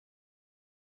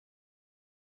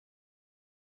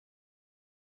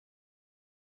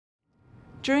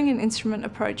During an instrument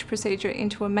approach procedure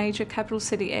into a major capital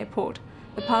city airport,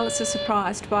 the pilots are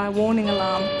surprised by a warning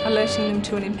alarm alerting them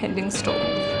to an impending storm.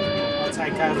 I'll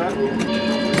take over.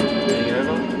 Taking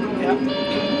over? Yep.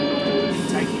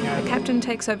 Taking over. The captain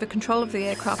takes over control of the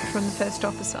aircraft from the first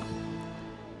officer.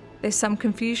 There's some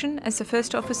confusion as the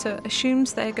first officer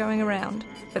assumes they are going around,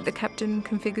 but the captain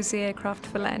configures the aircraft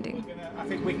for landing. I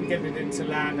think we can get it into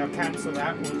land. I'll cancel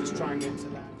that and we'll just try and get into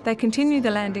land. They continue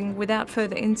the landing without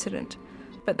further incident,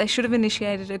 but they should have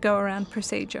initiated a go-around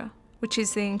procedure, which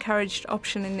is the encouraged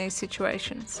option in these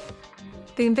situations.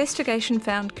 The investigation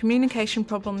found communication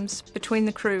problems between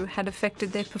the crew had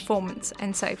affected their performance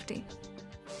and safety.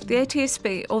 The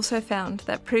ATSB also found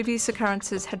that previous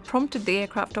occurrences had prompted the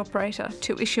aircraft operator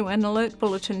to issue an alert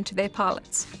bulletin to their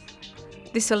pilots.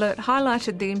 This alert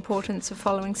highlighted the importance of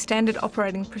following standard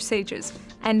operating procedures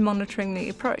and monitoring the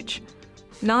approach,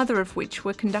 neither of which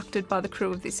were conducted by the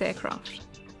crew of this aircraft.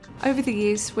 Over the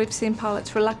years, we've seen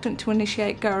pilots reluctant to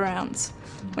initiate go-arounds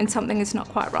when something is not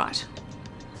quite right.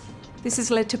 This has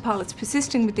led to pilots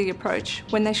persisting with the approach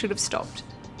when they should have stopped,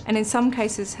 and in some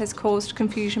cases has caused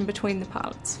confusion between the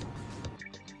pilots.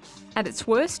 At its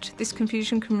worst, this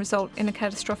confusion can result in a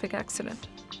catastrophic accident.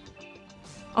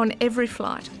 On every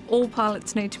flight, all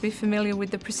pilots need to be familiar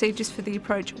with the procedures for the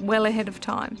approach well ahead of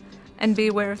time and be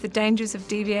aware of the dangers of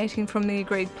deviating from the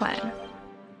agreed plan.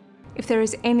 If there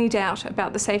is any doubt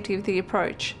about the safety of the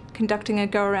approach, conducting a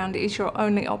go-around is your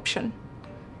only option.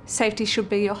 Safety should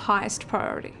be your highest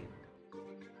priority.